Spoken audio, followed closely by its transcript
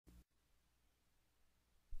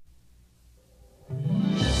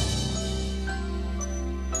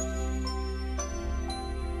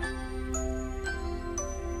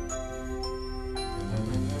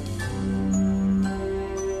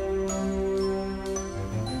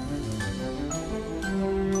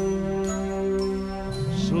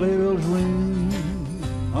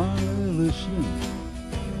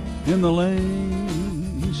in the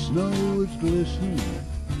lane, snow is glistening,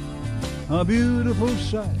 a beautiful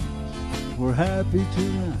sight. We're happy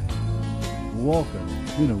tonight, walking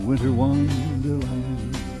in a winter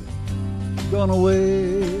wonderland. Gone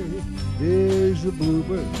away is the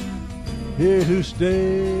bluebird, here to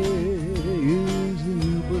stay is the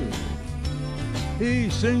new bird. He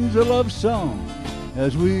sings a love song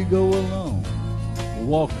as we go along,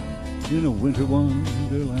 walking in a winter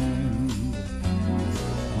wonderland.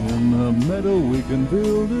 In the meadow we can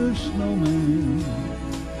build a snowman,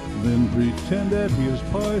 then pretend that he is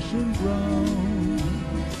Parson Brown.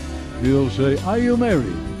 He'll say, "Are you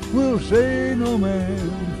married?" We'll say, "No,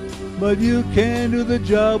 man, but you can do the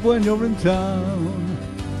job when you're in town."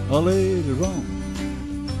 Later on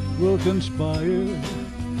we'll conspire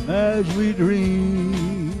as we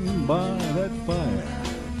dream by that fire,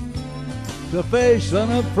 to face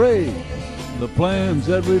unafraid the plans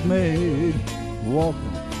that we've made, walking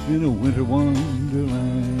in a winter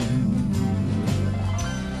wonderland.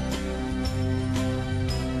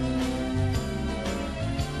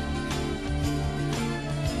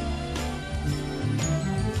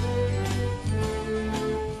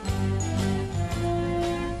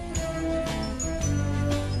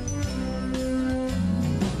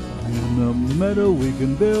 In the meadow we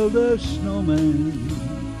can build a snowman,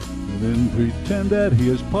 then pretend that he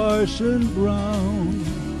is Parson Brown.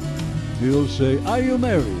 He'll say, "Are you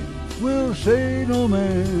married?" We'll say, "No,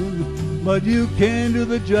 man, but you can do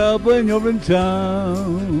the job when you're in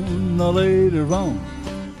town." Later on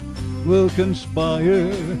we'll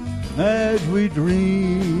conspire as we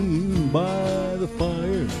dream by the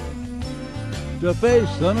fire, to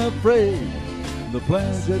face unafraid the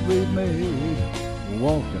plans that we've made,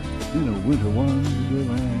 walking in a winter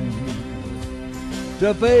wonderland.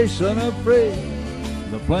 To face unafraid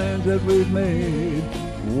the plans that we've made,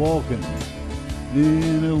 walking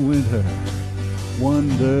in a winter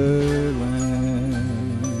wonderland.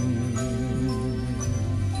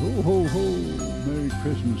 Ho, ho, ho. Merry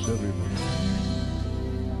Christmas, everybody.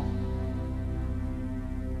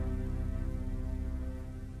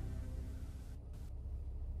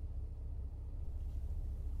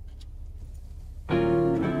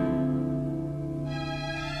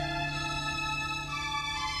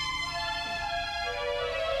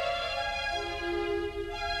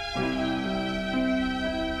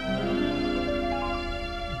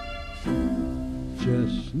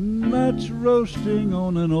 Chestnuts roasting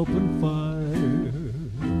on an open fire,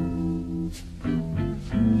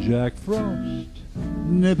 Jack Frost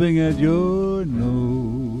nipping at your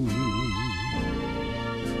nose,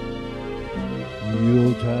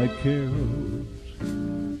 Yuletide carols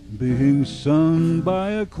being sung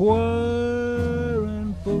by a choir,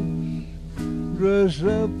 and folks dressed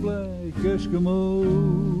up like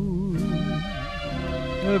Eskimos.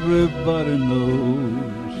 Everybody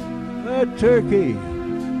knows a turkey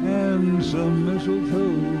and some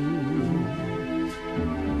mistletoe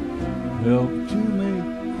help to make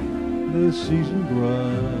the season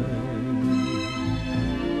bright.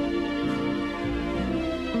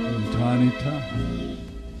 And tiny tots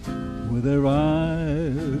with their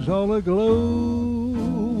eyes all aglow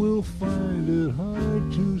will find it hard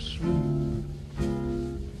to sleep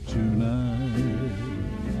tonight.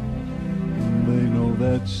 They know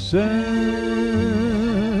that Santa's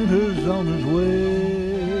on his way.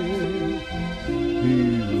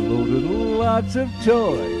 He's loaded lots of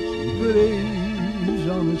toys and goodies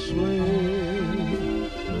on his sleigh,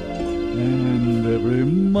 and every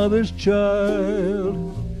mother's child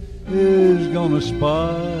is gonna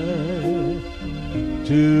spy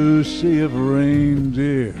to see if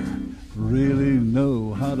reindeer really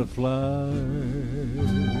know how to fly.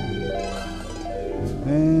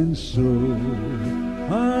 And so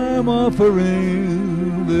I'm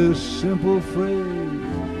offering this simple phrase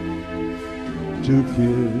to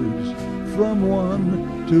kids from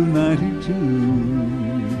 1 to 92.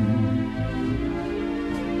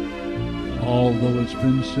 Although it's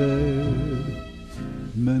been said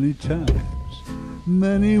many times,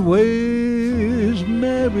 many ways,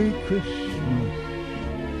 Merry Christmas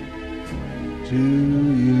to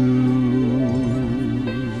you.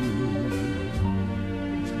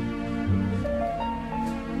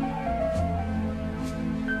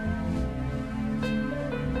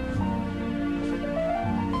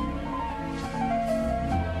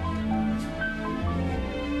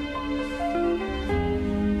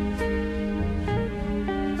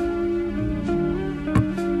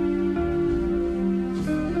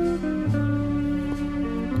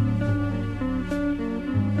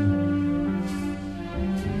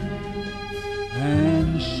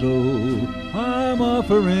 So I'm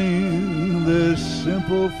offering this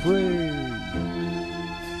simple phrase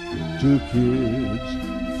to kids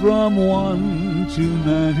from 1 to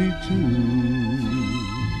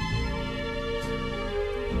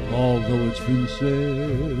 92. Although it's been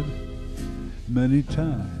said many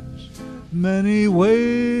times, many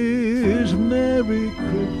ways, Merry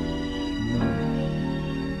Christmas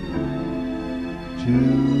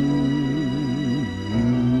to